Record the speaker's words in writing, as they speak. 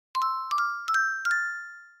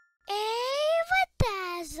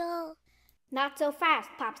Not so fast,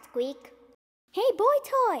 Pop Squeak. Hey, boy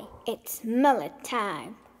toy, it's Mullet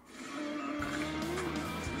time.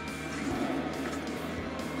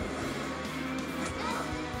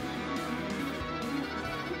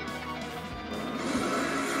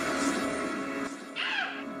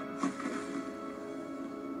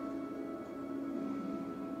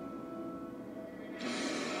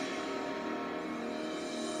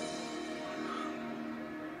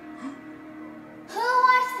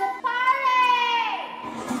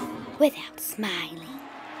 Without smiling.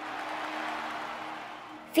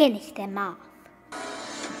 Finish them off.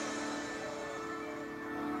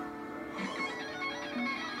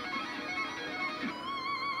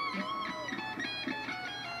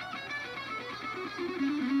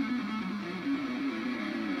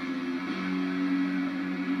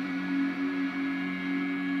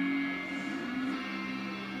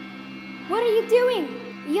 What are you doing?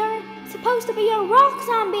 You're supposed to be a rock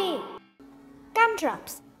zombie!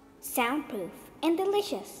 Gumdrops. Soundproof and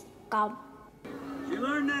delicious. Gum. You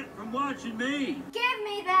learned that from watching me. Give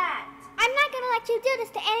me that! I'm not gonna let you do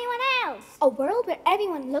this to anyone else. A world where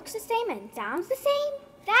everyone looks the same and sounds the same?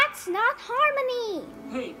 That's not harmony.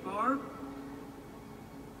 Hey, Barb.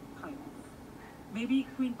 Hi. Maybe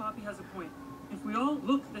Queen Poppy has a point. If we all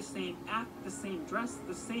look the same, act the same, dress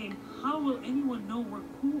the same, how will anyone know we're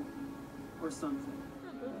cool? Or something.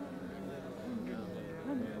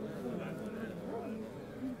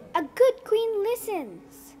 A good queen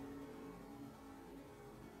listens.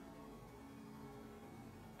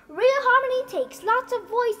 Real harmony takes lots of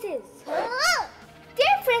voices.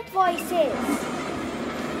 Different voices.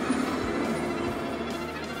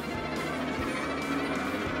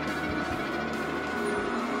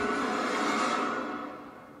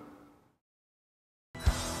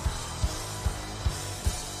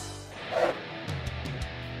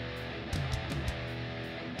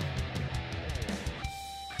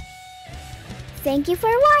 Thank you for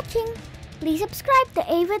watching. Please subscribe to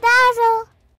Ava Dazzle.